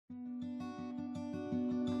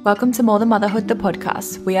Welcome to More Than Motherhood, the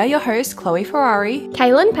podcast. We are your hosts, Chloe Ferrari,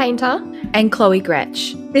 Kaylen Paynter, and Chloe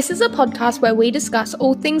Grech. This is a podcast where we discuss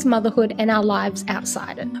all things motherhood and our lives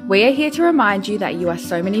outside it. We are here to remind you that you are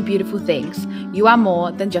so many beautiful things. You are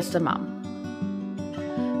more than just a mum.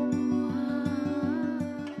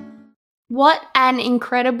 What an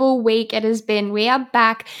incredible week it has been. We are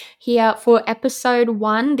back here for episode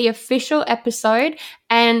 1, the official episode,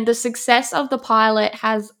 and the success of the pilot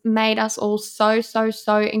has made us all so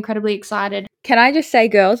incredibly excited. Can I just say,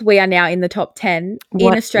 girls, we are now in the top 10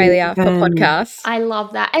 in Australia for podcasts. I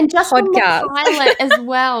love that. And just from the pilot as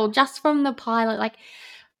well, just from the pilot, like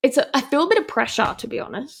I feel a bit of pressure, to be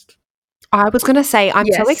honest. I was going to say, I'm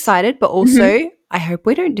so excited, but also I hope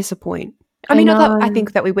we don't disappoint. I mean, not that I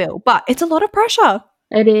think that we will, but it's a lot of pressure.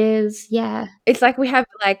 It is, yeah. It's like we have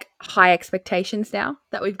like high expectations now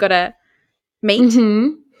that we've got to meet.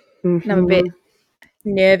 Mm-hmm. And I'm a bit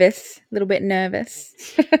nervous, a little bit nervous.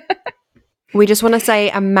 We just want to say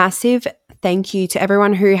a massive thank you to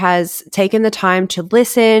everyone who has taken the time to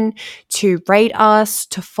listen, to rate us,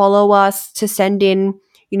 to follow us, to send in,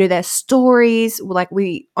 their stories. Like,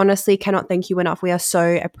 we honestly cannot thank you enough. We are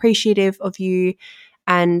so appreciative of you.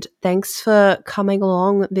 And thanks for coming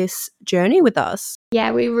along this journey with us.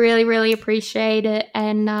 Yeah, we really appreciate it.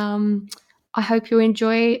 And I hope you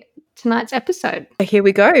enjoy tonight's episode. Here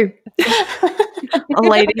we go.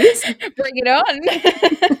 Ladies, bring it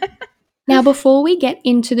on. Now, before we get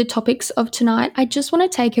into the topics of tonight, I just want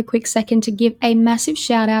to take a quick second to give a massive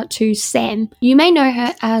shout out to Sam. You may know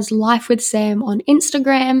her as Life with Sam on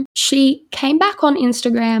Instagram. She came back on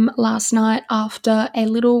Instagram last night after a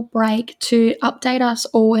little break to update us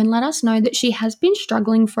all and let us know that she has been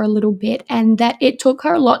struggling for a little bit and that it took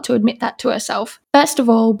her a lot to admit that to herself. First of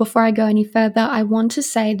all, before I go any further, I want to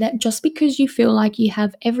say that just because you feel like you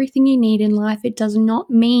have everything you need in life, it does not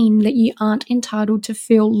mean that you aren't entitled to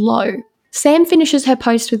feel low. Sam finishes her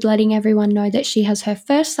post with letting everyone know that she has her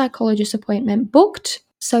first psychologist appointment booked.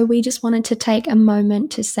 So we just wanted to take a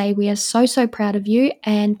moment to say we are so proud of you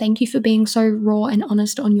and thank you for being so raw and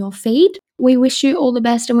honest on your feed. We wish you all the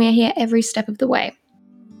best and we are here every step of the way.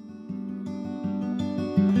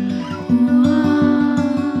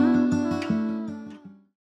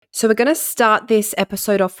 So we're going to start this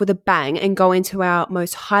episode off with a bang and go into our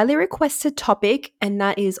most highly requested topic, and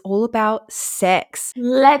that is all about sex.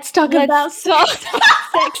 Let's talk about sex.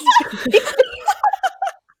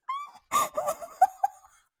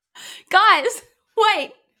 Guys,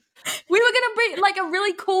 wait. We were going to be like a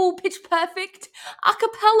really cool Pitch Perfect a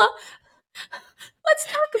cappella. Let's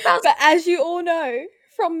talk about But as you all know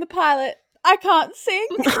from the pilot, I can't sing.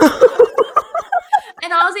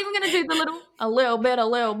 And I was even going to do the a little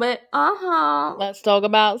bit. Let's talk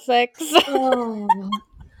about sex. Oh.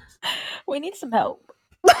 We need some help.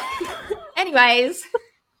 Anyways,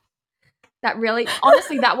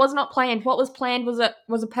 honestly, that was not planned. What was planned was a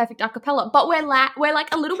perfect a cappella, but we're like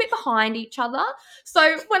a little bit behind each other. So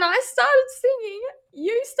when I started singing,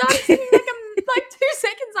 you started singing like 2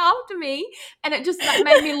 seconds after me, and it just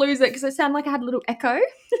made me lose it because it sounded like I had a little echo.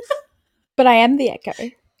 But I am the echo.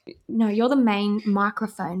 No, you're the main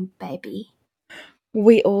microphone, baby.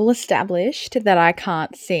 We all established that I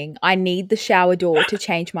can't sing. I need the shower door to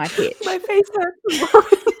change my pitch. My face hurts.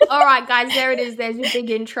 All right, guys, there it is. There's your big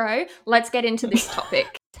intro. Let's get into this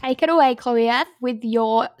topic. Take it away, Chloe F, with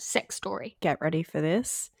your sex story. Get ready for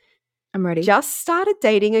this. I'm ready. Just started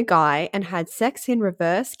dating a guy and had sex in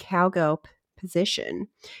reverse cowgirl position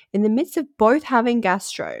in the midst of both having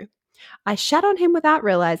gastro. I shat on him without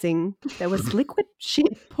realizing there was liquid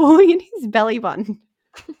shit pooling in his belly button.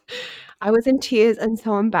 I was in tears and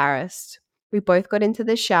so embarrassed. We both got into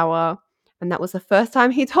the shower, and that was the first time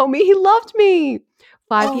he told me he loved me.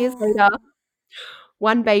 5 years later,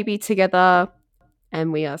 1 baby together,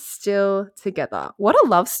 and we are still together. What a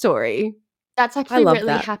love story. That's actually love really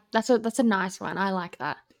that. That's a nice one. I like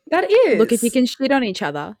that. That is. Look, if you can shit on each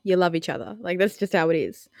other, you love each other. Like, that's just how it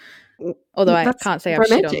is. Although I can't say I've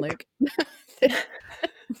shit on Luke.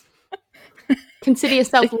 Consider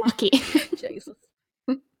yourself lucky. Jesus.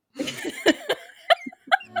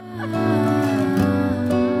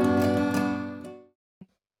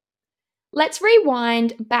 Let's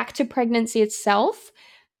rewind back to pregnancy itself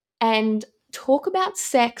and talk about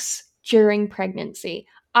sex during pregnancy.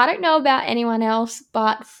 I don't know about anyone else,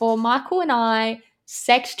 but for Michael and I,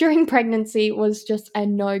 sex during pregnancy was just a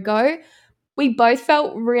no-go. We both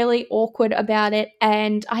felt really awkward about it,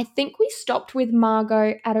 and I think we stopped with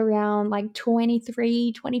Margot at around like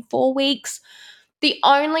 23, 24 weeks. The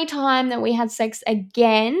only time that we had sex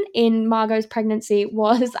again in Margot's pregnancy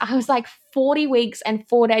was I was like 40 weeks and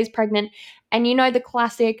 4 days pregnant, and you know the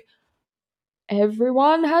classic,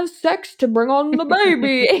 everyone has sex to bring on the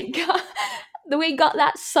baby. We got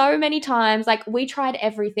that so many times. Like, we tried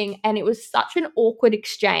everything, and it was such an awkward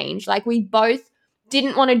exchange. Like, we both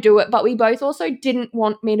didn't want to do it, but we both also didn't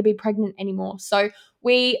want me to be pregnant anymore. So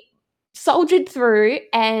we soldiered through,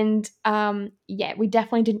 and we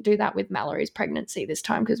definitely didn't do that with Mallory's pregnancy this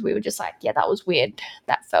time, because we were just like, yeah, that was weird.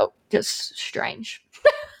 That felt just strange.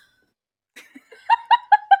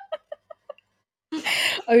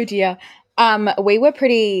 Oh dear. We were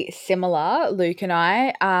pretty similar, Luke and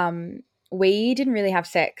I. We didn't really have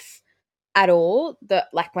sex at all.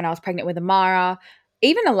 Like when I was pregnant with Amara,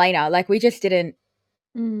 even Elena, like we just didn't.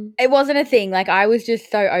 It wasn't a thing. Like I was just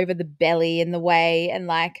so over the belly and the way, and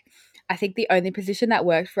like I think the only position that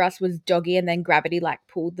worked for us was doggy, and then gravity like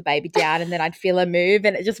pulled the baby down, and then I'd feel her move,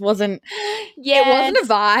 and it just wasn't. It wasn't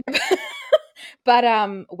a vibe.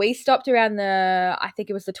 But we stopped around I think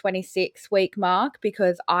it was the 26-week mark,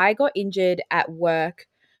 because I got injured at work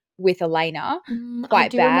with Elena quite I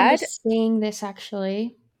do bad. remember seeing this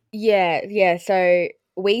actually. Yeah. So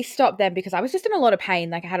we stopped then because I was just in a lot of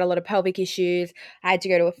pain. Like I had a lot of pelvic issues. I had to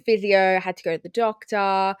go to a physio. I had to go to the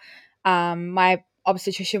doctor. My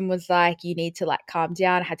obstetrician was like, you need to like calm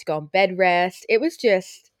down. I had to go on bed rest. It was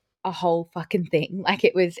just a whole fucking thing. Like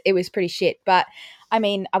it was pretty shit. But I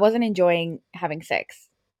mean, I wasn't enjoying having sex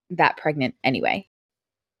that pregnant anyway.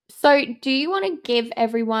 So do you want to give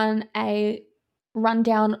everyone a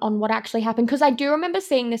rundown on what actually happened? Because I do remember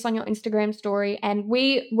seeing this on your Instagram story, and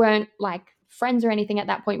we weren't like friends or anything at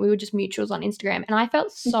that point. We were just mutuals on Instagram, and I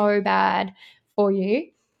felt so bad for you.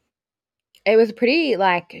 It was a pretty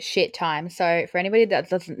like shit time. So for anybody that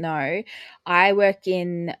doesn't know, I worked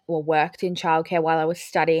in childcare while I was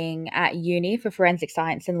studying at uni for forensic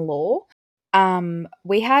science and law.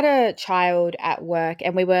 We had a child at work,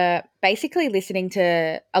 and we were basically listening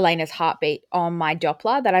to Elena's heartbeat on my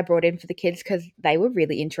Doppler that I brought in for the kids, because they were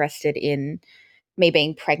really interested in me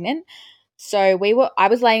being pregnant. So I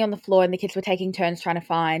was laying on the floor, and the kids were taking turns trying to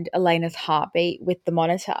find Elena's heartbeat with the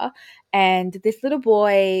monitor. And this little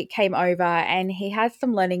boy came over, and he has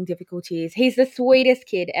some learning difficulties. He's the sweetest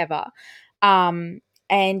kid ever.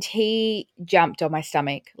 And he jumped on my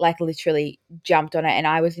stomach, like literally jumped on it. And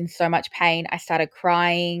I was in so much pain. I started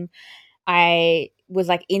crying. I was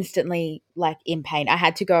like instantly like in pain. I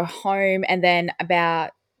had to go home, and then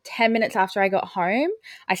about 10 minutes after I got home,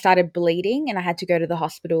 I started bleeding, and I had to go to the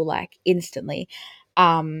hospital like instantly.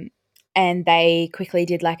 And they quickly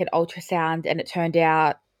did like an ultrasound, and it turned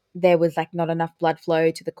out there was like not enough blood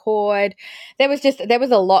flow to the cord. There was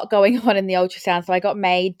a lot going on in the ultrasound. So I got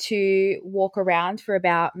made to walk around for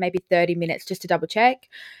about maybe 30 minutes just to double check.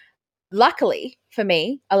 Luckily for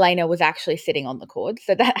me, Elena was actually sitting on the cord,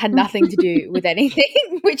 so that had nothing to do with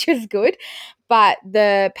anything, which was good. But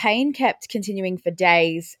the pain kept continuing for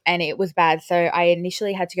days, and it was bad. So I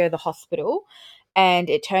initially had to go to the hospital, and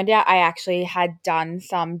it turned out I actually had done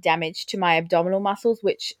some damage to my abdominal muscles,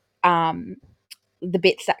 which the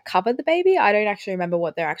bits that cover the baby, I don't actually remember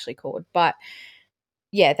what they're actually called, but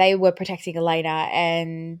yeah, they were protecting Elena,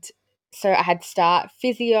 and so I had to start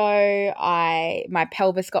physio. My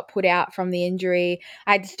pelvis got put out from the injury.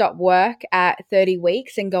 I had to stop work at 30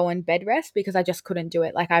 weeks and go on bed rest because I just couldn't do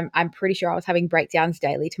it. Like I'm pretty sure I was having breakdowns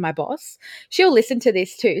daily to my boss. She'll listen to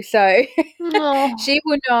this too, so she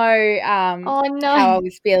will know how I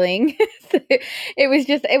was feeling.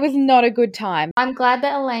 It was not a good time. I'm glad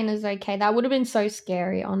that Elena's okay. That would have been so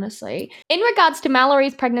scary, honestly. In regards to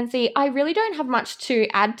Mallory's pregnancy, I really don't have much to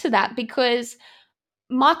add to that, because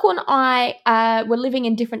Michael and I were living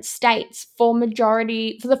in different states for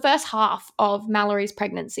the first half of Mallory's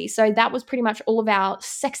pregnancy. So that was pretty much all of our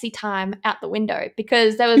sexy time out the window,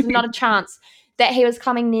 because there was not a chance that he was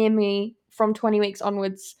coming near me from 20 weeks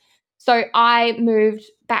onwards. So I moved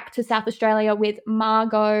back to South Australia with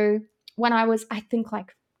Margot when I was, I think,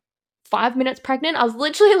 like 5 minutes pregnant. I was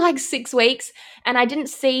literally like 6 weeks, and I didn't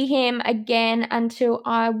see him again until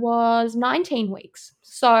I was 19 weeks.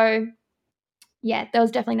 So yeah, there was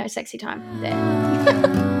definitely no sexy time there.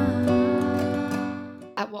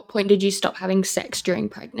 At what point did you stop having sex during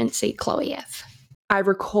pregnancy, Chloe F? I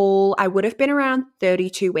recall I would have been around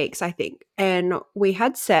 32 weeks, I think. And we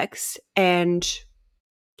had sex, and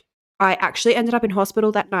I actually ended up in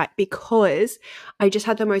hospital that night because I just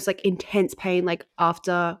had the most like intense pain like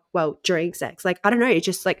during sex. Like, I don't know, it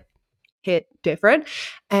just like hit different.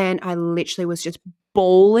 And I literally was just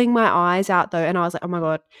bawling my eyes out though, and I was like, oh my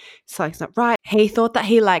god, something's not right. He thought that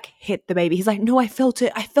he like hit the baby. He's like, no, I felt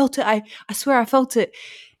it, I swear I felt it.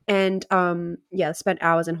 And spent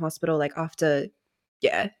hours in hospital like after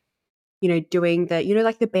doing the,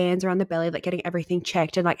 like the bands around the belly, like getting everything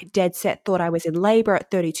checked, and like dead set thought I was in labor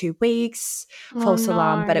at 32 weeks, Oh false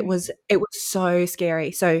alarm, but no. it was so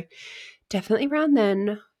scary. So definitely around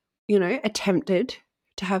then, attempted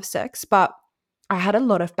to have sex, but I had a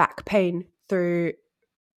lot of back pain through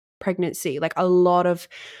pregnancy, like a lot of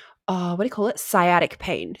what do you call it? Sciatic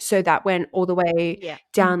pain. So that went all the way Yeah.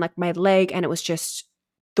 down like my leg, and it was just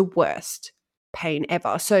the worst pain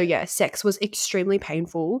ever. So yeah, sex was extremely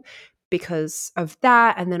painful because of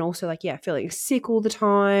that. And then also like, yeah, feeling sick all the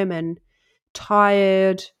time and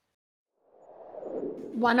tired.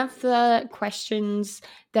 One of the questions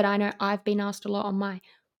that I know I've been asked a lot on my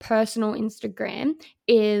personal Instagram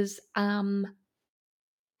is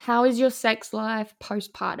how is your sex life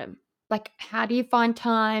postpartum? Like, how do you find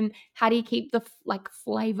time? How do you keep the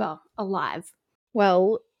flavor alive?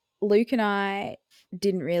 Well, Luke and I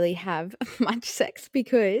didn't really have much sex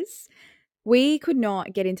because we could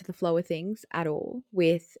not get into the flow of things at all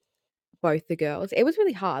with both the girls. It was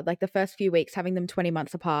really hard. Like the first few weeks, having them 20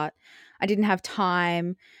 months apart, I didn't have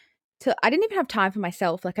time I didn't even have time for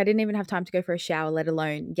myself. Like I didn't even have time to go for a shower, let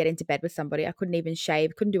alone get into bed with somebody. I couldn't even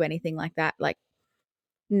shave, couldn't do anything like that. Like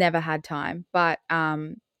never had time. But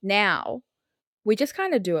now we just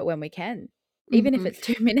kind of do it when we can, even if Mhm. it's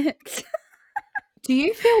 2 minutes. Do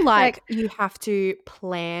you feel like Like, you have to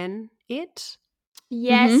plan it?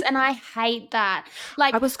 Yes, and I hate that.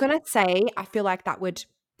 Like, I was going to say, I feel like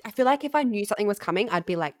if I knew something was coming, I'd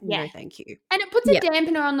be like, yeah. no, thank you. And it puts a yeah,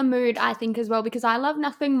 dampener on the mood, I think, as well, because I love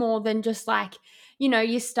nothing more than just like,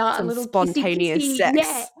 you start a Some little kissy spontaneous kissy. Yeah,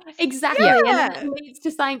 sex. yeah. exactly. And then it Yeah. leads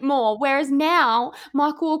to something more. Whereas now,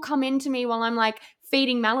 Michael will come into me while I'm like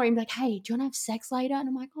feeding Mallory and be like, hey, do you want to have sex later? And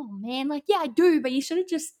I'm like, oh man, like, yeah, I do, but you should have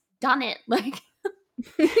just done it. Like,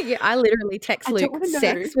 Yeah, I literally text I don't Luke want to know.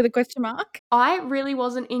 sex with a question mark. I really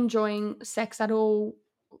wasn't enjoying sex at all,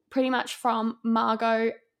 pretty much from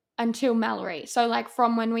Margot until Mallory. So, like,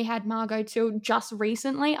 from when we had Margot till just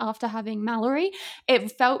recently after having Mallory,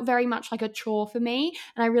 it felt very much like a chore for me,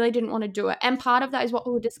 and I really didn't want to do it. And part of that is what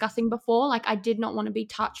we were discussing before. Like, I did not want to be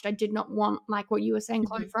touched. I did not want, like, what you were saying,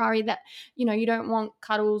 Chloe Ferrari, that, you don't want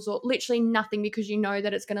cuddles or literally nothing because you know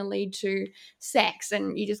that it's going to lead to sex,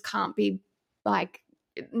 and you just can't be like,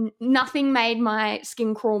 nothing made my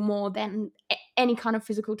skin crawl more than any kind of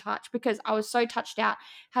physical touch, because I was so touched out.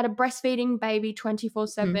 Had a breastfeeding baby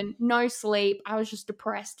 24/7, no sleep. I was just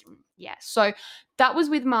depressed. Yeah. So that was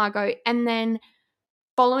with Margot. And then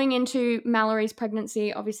following into Mallory's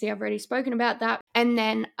pregnancy, obviously I've already spoken about that. And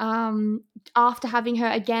then after having her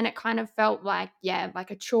again, it kind of felt like,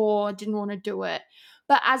 like a chore, didn't want to do it.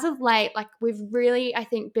 But as of late, like we've really, I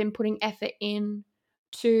think, been putting effort in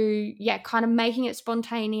to, kind of making it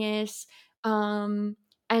spontaneous.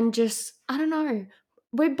 And just, I don't know,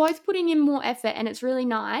 we're both putting in more effort, and it's really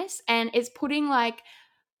nice. And it's putting like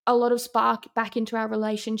a lot of spark back into our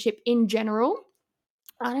relationship in general.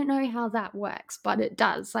 I don't know how that works, but it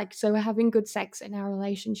does. Like, so we're having good sex, and our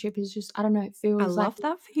relationship is just, I don't know, it I feels like love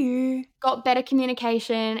that for you. got better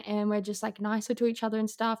communication, and we're just like nicer to each other and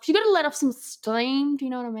stuff. You got to let off some steam. Do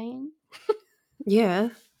you know what I mean? Yeah.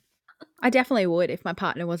 I definitely would if my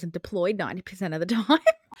partner wasn't deployed 90% of the time.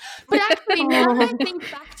 But actually, now that I think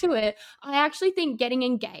back to it, I actually think getting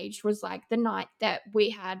engaged was like the night that we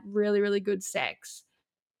had really, really good sex.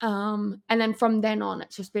 And then from then on,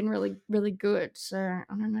 it's just been really, really good. So I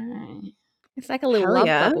don't know. It's like a little Hell love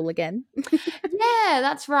yeah. bubble again. Yeah,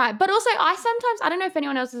 that's right. But also, I don't know if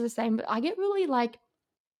anyone else is the same, but I get really like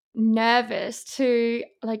nervous to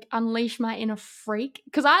like unleash my inner freak,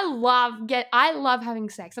 because I love having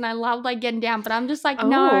sex, and I love like getting down, but I'm just like,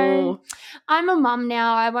 no, Oh. I'm a mum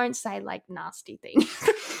now. I won't say like nasty things.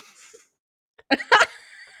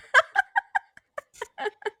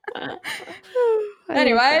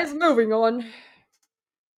 Anyways, moving on.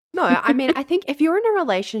 No, I mean, I think if you're in a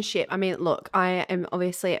relationship, I mean, look, I am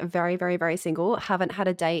obviously very, very, very single. Haven't had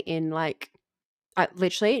a date in like,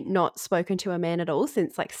 literally not spoken to a man at all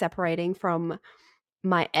since like separating from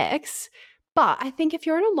my ex. But I think if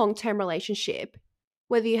you're in a long-term relationship,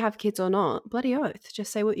 whether you have kids or not, bloody oath,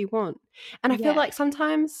 just say what you want. And I feel Yeah. like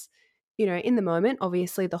sometimes, in the moment,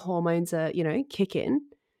 obviously the hormones are, kick in.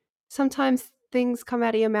 Sometimes things come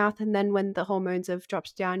out of your mouth, and then when the hormones have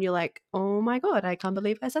dropped down, you're like, oh my God, I can't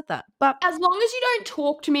believe I said that. But As long as you don't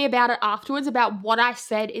talk to me about it afterwards, about what I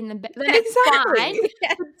said in the bed, then it's fine. exactly.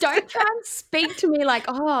 But don't try and speak to me like,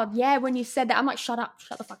 oh, yeah, when you said that. I'm like, shut up,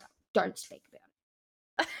 shut the fuck up. Don't speak about it.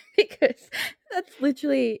 Because that's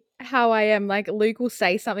literally how I am. Like, Luke will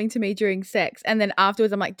say something to me during sex, and then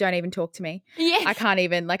afterwards I'm like, don't even talk to me. Yes. I can't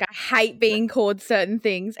even, like, I hate being called certain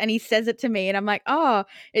things, and he says it to me and I'm like, oh,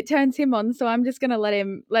 it turns him on, so I'm just gonna let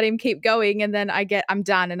him keep going, and then I'm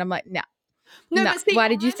done, and I'm like, no, But see, why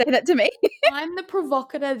did you say that to me? I'm the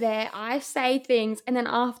provocateur there. I say things and then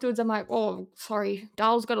afterwards I'm like, oh, sorry,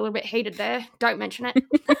 Darl's got a little bit heated there. Don't mention it.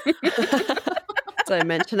 Don't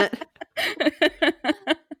mention it.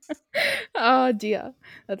 Oh dear,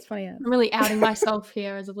 that's funny. I'm really outing myself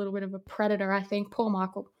here as a little bit of a predator, I think. Poor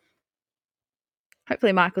Michael.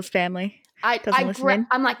 Hopefully Michael's family doesn't listen in.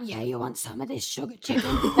 I'm like, yeah, you want some of this sugar chicken?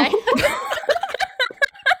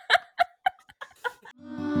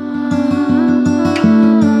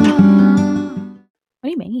 What do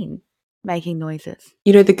you mean? Making noises.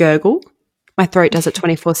 You know the gurgle? My throat does it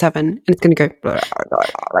 24/7 and it's going to go.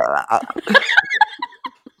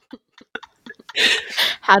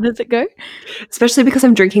 How does it go? Especially because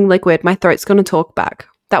I'm drinking liquid, my throat's going to talk back.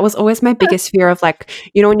 That was always my biggest fear of, like,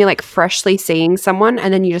 you know, when you're like freshly seeing someone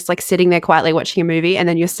and then you're just like sitting there quietly watching a movie and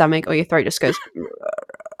then your stomach or your throat just goes.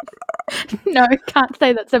 No, can't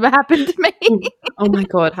say that's ever happened to me. Oh my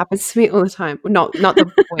God, happens to me all the time. Not the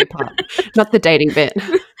boy part, not the dating bit.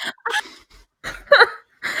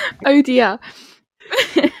 Oh dear.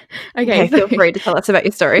 Okay, feel free to tell us about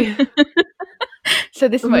your story. So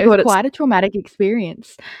this Oh my was God, quite a traumatic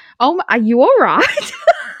experience. Oh, are you all right?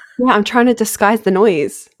 Yeah, I'm trying to disguise the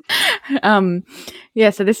noise. Yeah,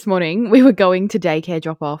 so this morning we were going to daycare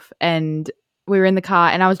drop off and we were in the car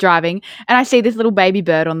and I was driving and I see this little baby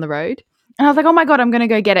bird on the road and I was like, oh my God, I'm going to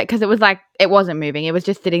go get it, because it was like, it wasn't moving. It was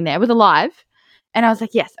just sitting there. It was alive. And I was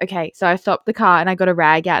like, yes, okay. So I stopped the car and I got a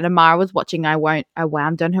rag out and Amara was watching. I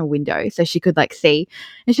wound on her window so she could like see.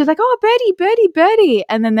 And she was like, oh, birdie, birdie, birdie.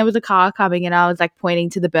 And then there was a car coming and I was like pointing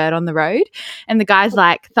to the bird on the road and the guy's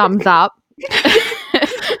like, thumbs up.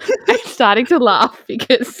 I'm starting to laugh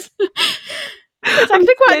because it's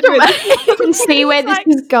actually quite dramatic. You can see where this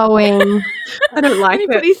is going. I don't like and he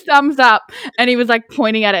it. put his thumbs up and he was like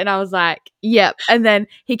pointing at it and I was like, yep. And then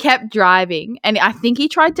he kept driving and I think he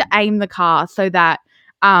tried to aim the car so that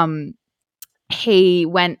he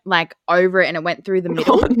went like over it and it went through the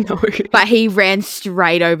middle. Oh, no. But he ran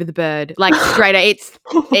straight over the bird, like straight.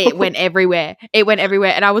 It went everywhere. It went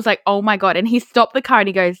everywhere. And I was like, oh my God. And he stopped the car and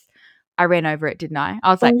he goes, I ran over it, didn't I?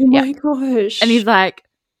 I was like, oh yeah. my gosh. And he's like,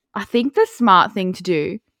 I think the smart thing to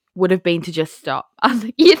do would have been to just stop. I was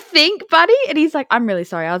like, you think, buddy? And he's like, I'm really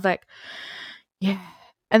sorry. I was like, yeah.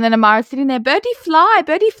 And then Amara's sitting there, birdie fly,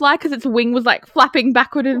 because its wing was like flapping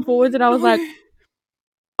backward and forwards. And I was like,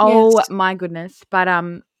 oh Yes. my goodness. But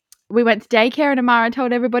we went to daycare and Amara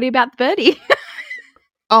told everybody about the birdie.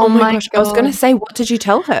 Oh my gosh. God. I was going to say, what did you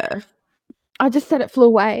tell her? I just said it flew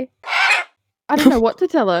away. I don't know what to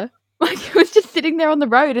tell her. Like, it was just sitting there on the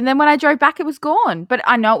road. And then when I drove back, it was gone. But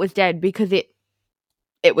I know it was dead because it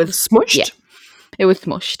was Smushed? Yeah, it was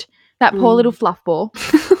smushed. That poor little fluff ball.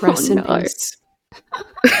 Rest in peace.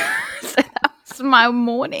 So that was my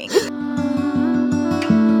morning.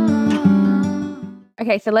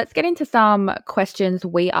 Okay, so let's get into some questions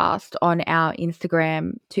we asked on our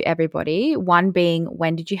Instagram to everybody. One being,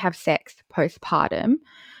 when did you have sex postpartum?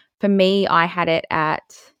 For me, I had it at,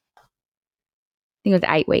 I think it was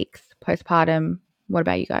 8 weeks postpartum. What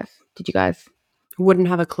about you guys? Did you guys? Wouldn't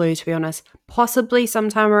have a clue, to be honest. Possibly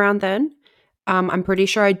sometime around then. I'm pretty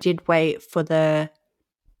sure I did wait for the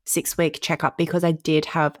 6-week checkup because I did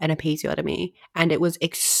have an episiotomy and it was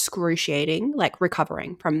excruciating, like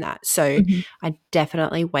recovering from that. So I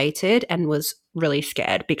definitely waited and was really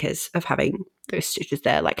scared because of having those stitches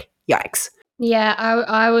there. Like, yikes. Yeah,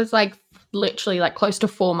 I was like literally like close to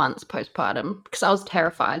 4 months postpartum because I was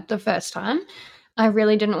terrified the first time. I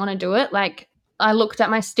really didn't want to do it. Like, I looked at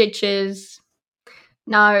my stitches.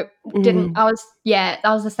 No, didn't. I was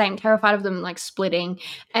the same, terrified of them like splitting.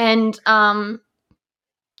 And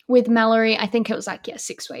with Mallory, I think it was like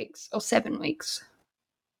 6 weeks or 7 weeks.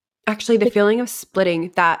 Actually, the feeling of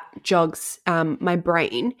splitting, that jogs my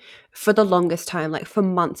brain for the longest time, like for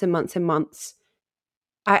months and months and months.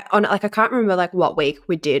 I can't remember like what week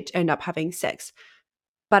we did end up having sex,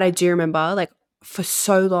 but I do remember like for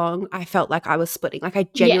so long I felt like I was splitting. Like I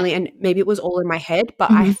genuinely, and maybe it was all in my head, but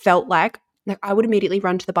I felt like I would immediately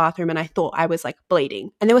run to the bathroom and I thought I was like bleeding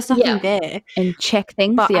and there was nothing there. And check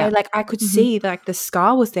things. But I could see like the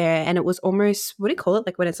scar was there and it was almost, what do you call it?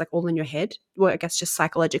 Like when it's like all in your head? Well, I guess just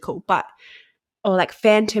psychological, or like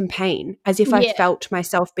phantom pain, as if I felt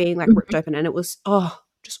myself being like ripped open, and it was,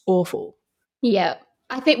 just awful. Yeah.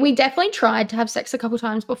 I think we definitely tried to have sex a couple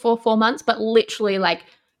times before 4 months, but literally like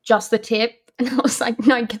just the tip And I was like,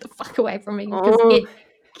 no, get the fuck away from me, because Oh, it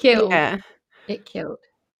killed. yeah. It killed.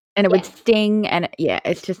 And it would Yeah. sting, and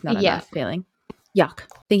it's just not a Yeah. nice feeling. Yuck.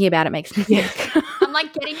 Thinking about it makes me Yeah. sick. I'm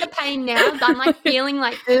like getting the pain now. I'm like feeling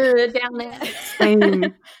like down there.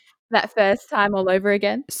 Same. That first time all over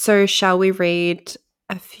again. So shall we read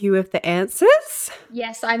a few of the answers?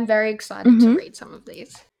 Yes, I'm very excited to read some of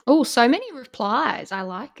these. Oh, so many replies. I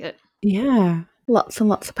like it. Yeah. Lots and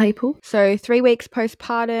lots of people. So 3 weeks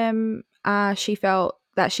postpartum, she felt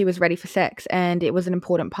that she was ready for sex, and it was an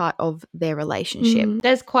important part of their relationship.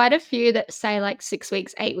 There's quite a few that say like 6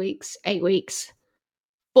 weeks, 8 weeks, 8 weeks.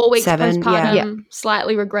 4 weeks 7, postpartum, yeah.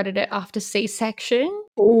 slightly regretted it after C-section.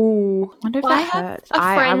 Oh, wonder if I that have hurts. a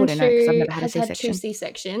I friend wouldn't know because I've who never had a has had 2 C-section.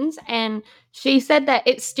 C-sections, and she said that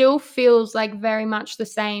it still feels like very much the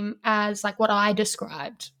same as like what I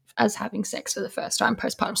described as having sex for the first time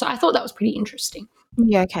postpartum. So I thought that was pretty interesting.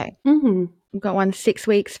 Yeah, okay. Mm-hmm. We've got one 6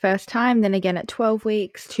 weeks first time, then again at 12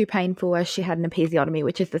 weeks, too painful as she had an episiotomy,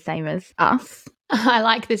 which is the same as us. I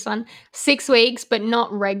like this one. 6 weeks, but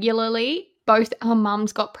not regularly. Both our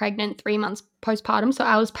mums got pregnant 3 months postpartum, so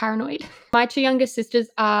I was paranoid. My 2 younger sisters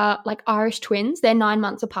are like Irish twins. They're 9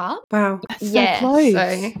 months apart. Wow. So close.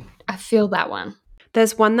 So I feel that one.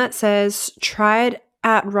 There's one that says, tried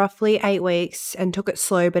at roughly 8 weeks and took it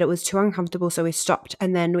slow, but it was too uncomfortable, so we stopped.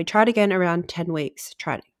 And then we tried again around 10 weeks.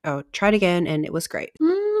 Tried again, and it was great.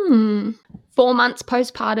 4 months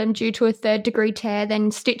postpartum due to a 3rd-degree tear, then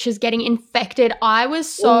stitches getting infected. I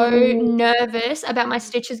was so nervous about my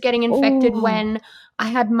stitches getting infected when I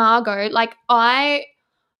had Margot. Like I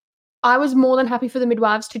was more than happy for the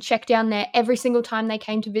midwives to check down there every single time they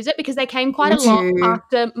came to visit, because they came quite a lot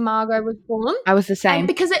after Margot was born. I was the same. And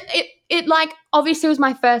because it like obviously was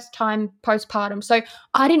my first time postpartum, so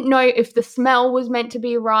I didn't know if the smell was meant to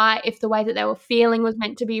be right, if the way that they were feeling was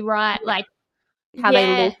meant to be right, like How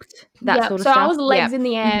they looked, that sort of so stuff. I was legs Yep. in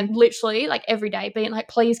the air, literally, like every day, being like,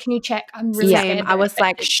 "Please, can you check? I'm really Same. scared." I was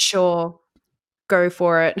like, sure, go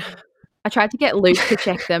for it. I tried to get Luke to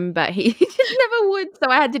check them, but he just never would. So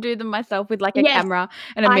I had to do them myself with like a camera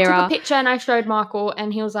and a mirror. I took a picture and I showed Michael,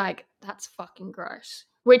 and he was like, "That's fucking gross,"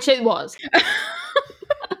 which it was.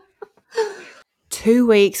 2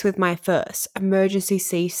 weeks with my first emergency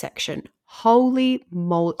C-section. Holy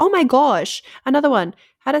moly. Oh my gosh. Another one.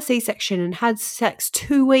 Had a C-section and had sex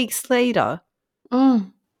 2 weeks later.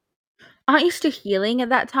 Aren't you still healing at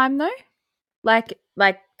that time though? Like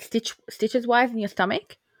stitches wise in your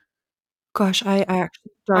stomach? Gosh, I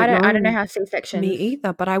actually don't know. I don't know how C-sections. Me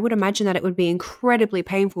either, but I would imagine that it would be incredibly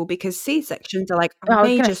painful because C-sections are like a I was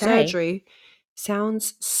gonna major say. surgery.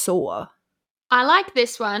 Sounds sore. I like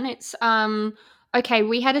this one. It's okay,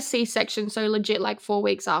 we had a C-section, so legit like 4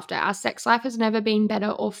 weeks after. Our sex life has never been better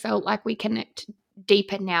or felt like we connect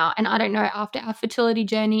deeper now. And I don't know, after our fertility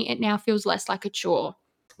journey, it now feels less like a chore.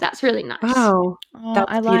 That's really nice. Wow. Oh,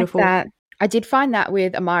 That's I like beautiful. that. I did find that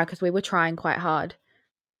with Amara because we were trying quite hard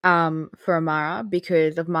for Amara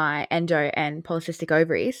because of my endo and polycystic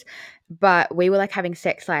ovaries. But we were like having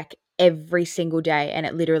sex like every single day, and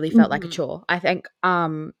it literally felt like a chore. I think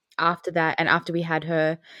after that, and after we had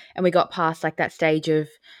her and we got past like that stage of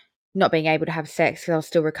not being able to have sex because I was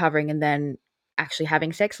still recovering, and then actually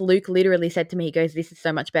having sex, Luke literally said to me, he goes, "This is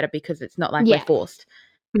so much better because it's not like we're forced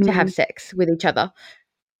to have sex with each other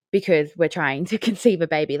because we're trying to conceive a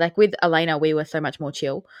baby." Like with Elena, we were so much more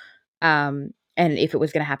chill. And if it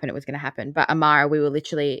was going to happen, it was going to happen. But Amara, we were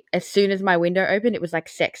literally, as soon as my window opened, it was like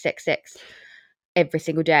sex every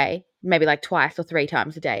single day, maybe like twice or 3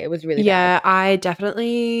 times a day. It was really bad. I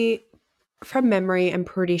definitely, from memory, I'm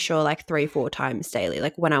pretty sure like 3-4 times daily,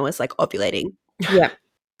 like when I was like ovulating. Yeah.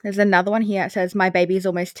 There's another one here. It says, "My baby is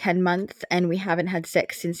almost 10 months and we haven't had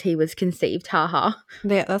sex since he was conceived. Haha."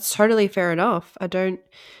 Yeah, that's totally fair enough.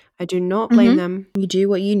 I do not blame them. You do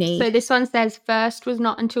what you need. So this one says, "First was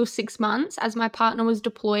not until 6 months as my partner was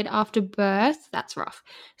deployed after birth." That's rough.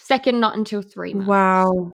 Second, not until 3 months.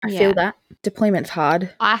 Wow. I feel that. Deployment's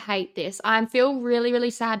hard. I hate this. I feel really, really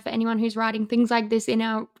sad for anyone who's writing things like this in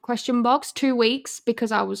our question box. 2 weeks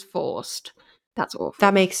because I was forced. That's awful.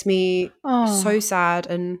 That makes me so sad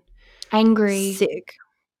and angry. sick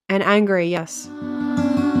and angry, yes.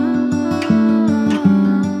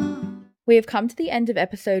 We have come to the end of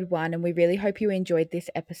episode 1 and we really hope you enjoyed this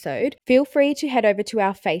episode. Feel free to head over to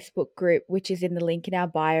our Facebook group, which is in the link in our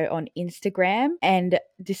bio on Instagram, and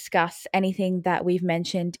discuss anything that we've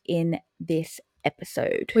mentioned in this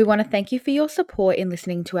episode. We want to thank you for your support in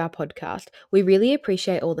listening to our podcast. We really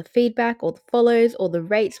appreciate all the feedback, all the follows, all the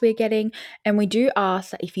rates we're getting, and we do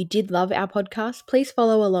ask that if you did love our podcast, please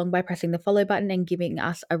follow along by pressing the follow button and giving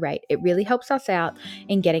us a rate. It really helps us out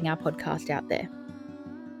in getting our podcast out there.